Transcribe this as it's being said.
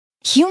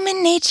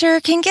Human nature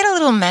can get a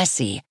little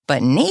messy,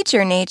 but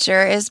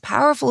nature is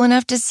powerful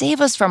enough to save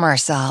us from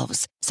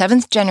ourselves.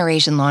 Seventh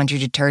Generation Laundry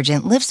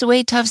Detergent lifts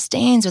away tough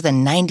stains with a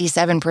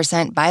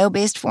 97%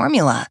 bio-based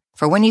formula.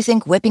 For when you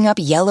think whipping up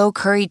yellow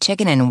curry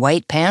chicken in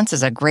white pants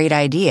is a great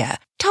idea.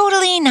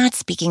 Totally not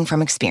speaking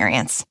from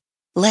experience.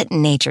 Let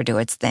nature do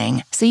its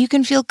thing so you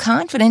can feel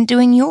confident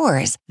doing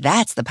yours.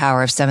 That's the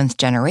power of Seventh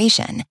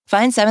Generation.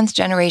 Find Seventh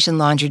Generation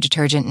Laundry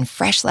Detergent in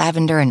fresh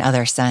lavender and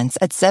other scents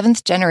at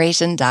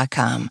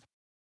seventhgeneration.com.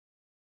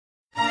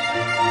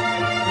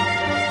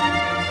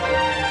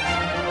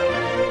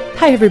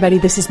 Hi everybody,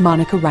 this is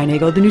Monica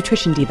Reinagel, the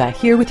Nutrition Diva,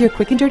 here with your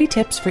quick and dirty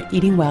tips for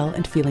eating well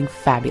and feeling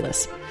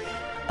fabulous.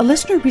 A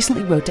listener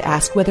recently wrote to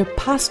ask whether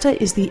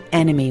pasta is the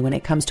enemy when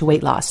it comes to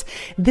weight loss.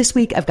 This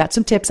week I've got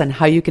some tips on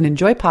how you can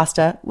enjoy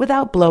pasta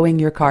without blowing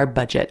your carb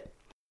budget.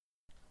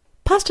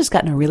 Pasta's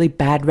gotten a really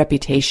bad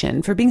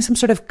reputation for being some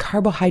sort of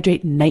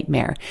carbohydrate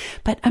nightmare,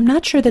 but I'm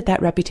not sure that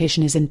that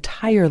reputation is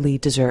entirely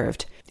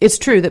deserved. It's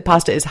true that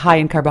pasta is high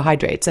in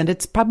carbohydrates, and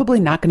it's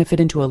probably not going to fit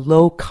into a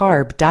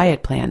low-carb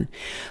diet plan.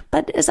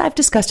 But as I've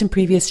discussed in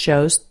previous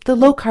shows, the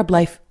low-carb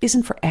life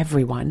isn't for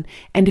everyone,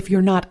 and if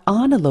you're not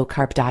on a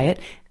low-carb diet,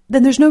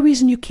 then there's no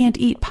reason you can't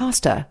eat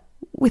pasta.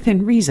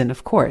 Within reason,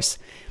 of course.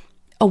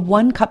 A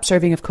 1-cup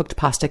serving of cooked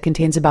pasta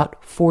contains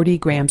about 40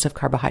 grams of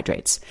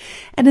carbohydrates.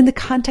 And in the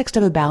context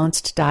of a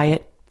balanced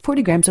diet,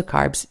 40 grams of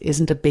carbs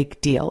isn't a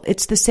big deal.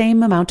 It's the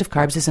same amount of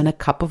carbs as in a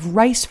cup of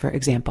rice, for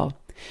example.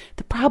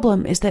 The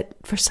problem is that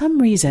for some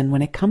reason,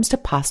 when it comes to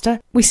pasta,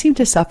 we seem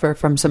to suffer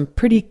from some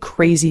pretty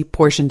crazy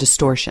portion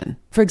distortion.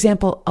 For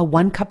example, a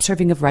 1-cup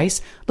serving of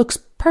rice looks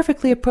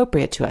perfectly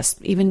appropriate to us,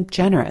 even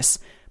generous.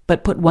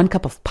 But put 1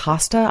 cup of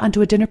pasta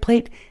onto a dinner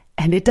plate,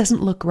 and it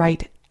doesn't look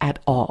right at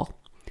all.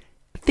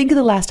 Think of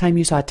the last time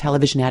you saw a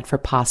television ad for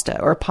pasta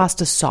or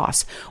pasta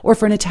sauce or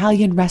for an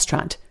Italian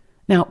restaurant.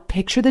 Now,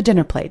 picture the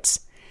dinner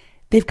plates.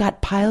 They've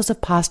got piles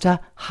of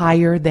pasta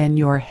higher than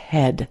your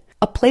head.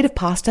 A plate of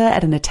pasta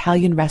at an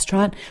Italian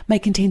restaurant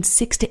might contain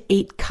 6 to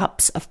 8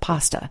 cups of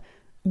pasta.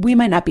 We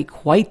might not be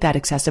quite that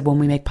excessive when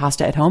we make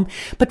pasta at home,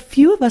 but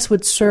few of us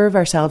would serve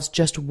ourselves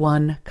just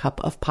 1 cup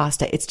of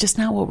pasta. It's just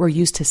not what we're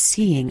used to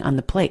seeing on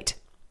the plate.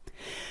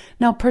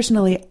 Now,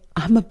 personally,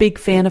 I'm a big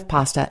fan of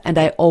pasta, and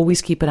I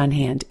always keep it on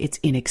hand. It's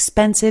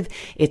inexpensive,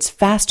 it's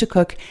fast to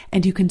cook,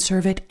 and you can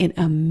serve it in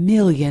a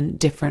million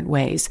different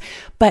ways.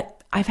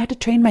 But I've had to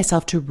train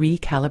myself to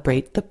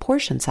recalibrate the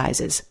portion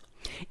sizes.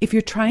 If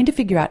you're trying to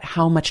figure out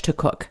how much to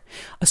cook,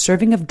 a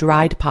serving of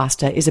dried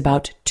pasta is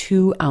about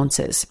 2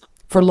 ounces.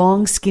 For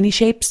long, skinny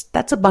shapes,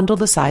 that's a bundle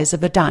the size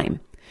of a dime.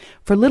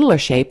 For littler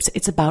shapes,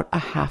 it's about a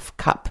half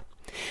cup.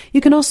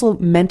 You can also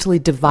mentally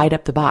divide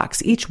up the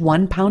box. Each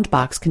 1-pound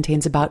box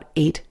contains about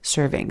 8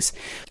 servings.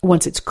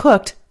 Once it's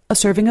cooked, a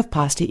serving of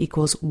pasta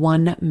equals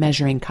 1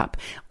 measuring cup,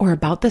 or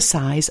about the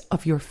size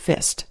of your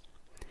fist.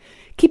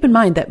 Keep in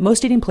mind that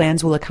most eating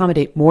plans will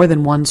accommodate more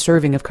than 1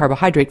 serving of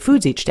carbohydrate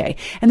foods each day,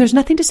 and there's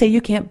nothing to say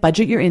you can't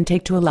budget your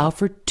intake to allow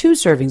for 2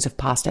 servings of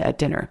pasta at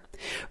dinner.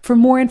 For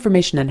more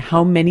information on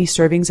how many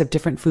servings of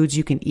different foods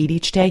you can eat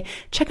each day,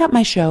 check out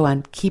my show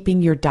on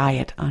keeping your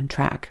diet on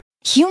track.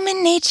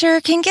 Human nature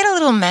can get a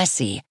little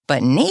messy,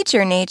 but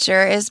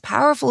nature is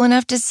powerful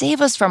enough to save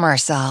us from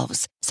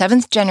ourselves.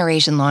 Seventh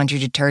Generation Laundry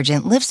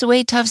Detergent lifts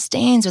away tough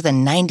stains with a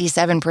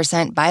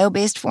 97%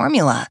 bio-based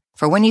formula.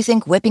 For when you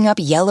think whipping up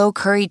yellow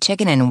curry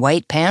chicken in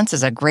white pants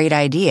is a great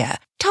idea.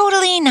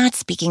 Totally not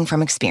speaking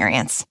from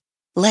experience.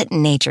 Let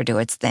nature do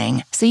its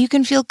thing so you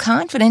can feel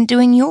confident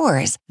doing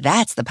yours.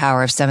 That's the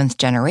power of Seventh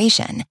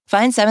Generation.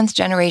 Find Seventh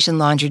Generation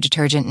Laundry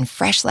Detergent in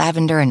fresh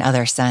lavender and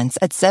other scents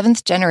at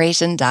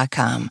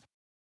seventhgeneration.com.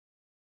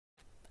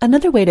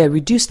 Another way to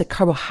reduce the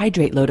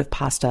carbohydrate load of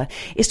pasta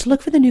is to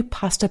look for the new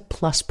Pasta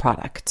Plus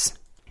products.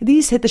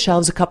 These hit the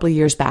shelves a couple of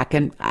years back,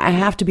 and I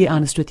have to be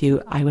honest with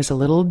you, I was a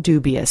little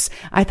dubious.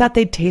 I thought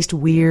they'd taste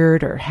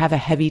weird or have a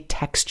heavy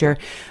texture,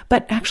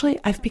 but actually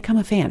I've become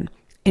a fan.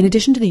 In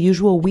addition to the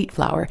usual wheat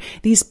flour,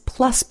 these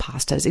plus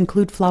pastas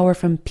include flour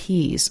from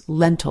peas,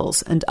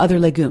 lentils, and other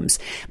legumes.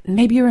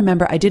 Maybe you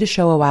remember I did a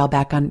show a while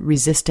back on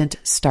resistant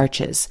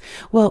starches.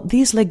 Well,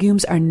 these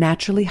legumes are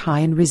naturally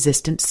high in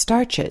resistant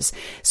starches.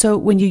 So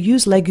when you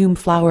use legume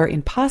flour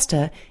in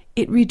pasta,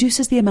 it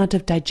reduces the amount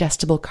of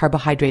digestible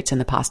carbohydrates in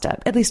the pasta,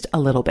 at least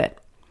a little bit.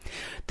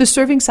 The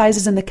serving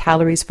sizes and the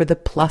calories for the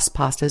plus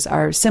pastas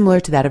are similar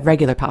to that of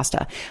regular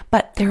pasta,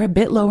 but they're a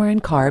bit lower in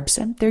carbs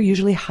and they're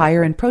usually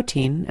higher in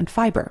protein and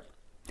fiber.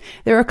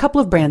 There are a couple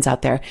of brands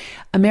out there.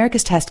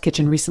 America's Test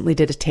Kitchen recently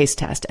did a taste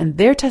test, and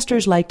their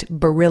testers liked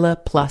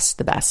Barilla Plus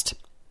the best.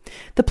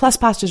 The plus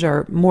pastas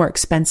are more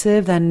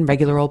expensive than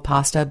regular old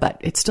pasta, but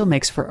it still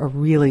makes for a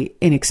really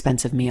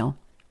inexpensive meal.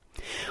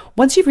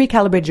 Once you've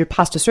recalibrated your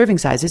pasta serving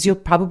sizes, you'll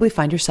probably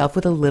find yourself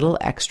with a little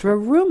extra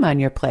room on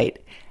your plate.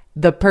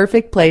 The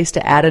perfect place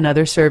to add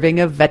another serving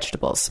of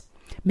vegetables.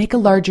 Make a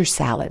larger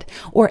salad,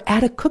 or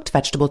add a cooked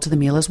vegetable to the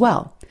meal as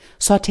well.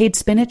 Sautéed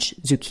spinach,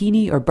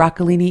 zucchini, or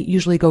broccolini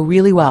usually go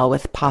really well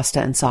with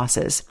pasta and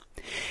sauces.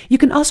 You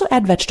can also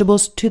add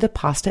vegetables to the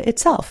pasta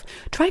itself.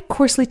 Try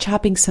coarsely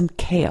chopping some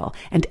kale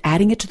and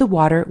adding it to the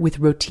water with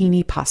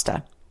rotini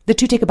pasta. The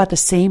two take about the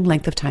same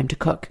length of time to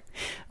cook.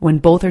 When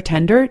both are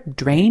tender,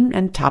 drain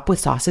and top with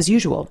sauce as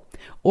usual.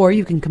 Or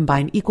you can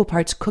combine equal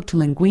parts cooked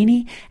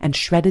linguine and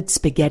shredded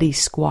spaghetti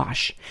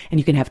squash, and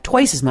you can have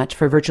twice as much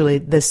for virtually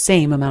the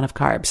same amount of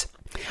carbs.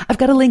 I've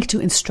got a link to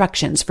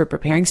instructions for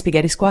preparing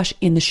spaghetti squash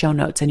in the show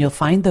notes, and you'll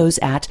find those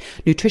at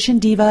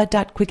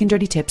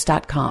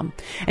nutritiondiva.quickanddirtytips.com.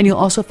 And you'll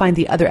also find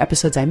the other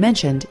episodes I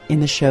mentioned in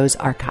the show's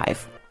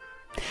archive.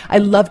 I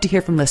love to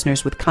hear from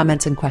listeners with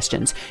comments and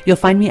questions. You'll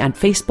find me on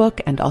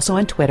Facebook and also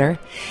on Twitter,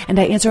 and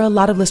I answer a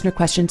lot of listener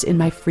questions in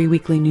my free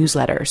weekly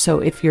newsletter. So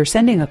if you're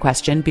sending a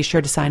question, be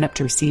sure to sign up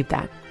to receive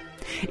that.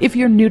 If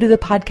you're new to the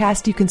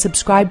podcast, you can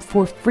subscribe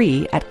for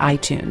free at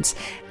iTunes.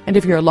 And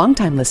if you're a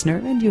longtime listener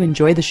and you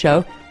enjoy the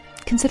show,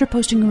 consider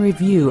posting a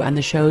review on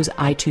the show's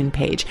iTunes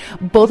page.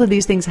 Both of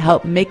these things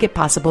help make it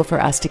possible for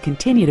us to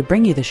continue to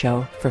bring you the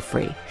show for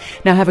free.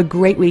 Now have a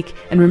great week,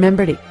 and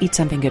remember to eat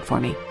something good for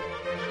me.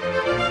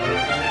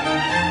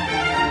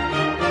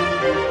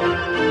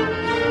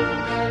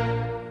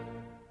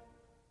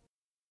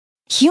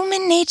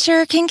 Human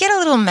nature can get a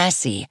little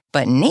messy,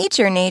 but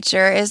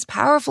nature is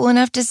powerful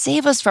enough to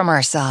save us from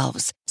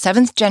ourselves.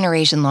 Seventh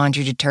Generation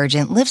Laundry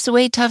Detergent lifts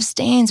away tough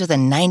stains with a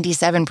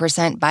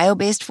 97%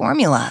 bio-based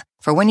formula.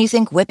 For when you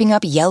think whipping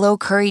up yellow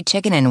curry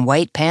chicken in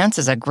white pants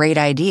is a great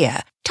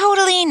idea.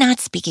 Totally not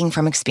speaking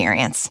from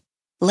experience.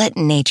 Let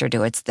nature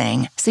do its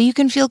thing so you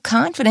can feel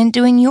confident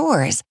doing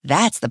yours.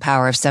 That's the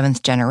power of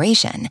Seventh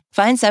Generation.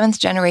 Find Seventh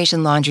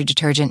Generation Laundry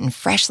Detergent in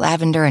fresh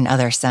lavender and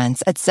other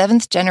scents at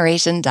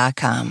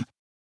seventhgeneration.com.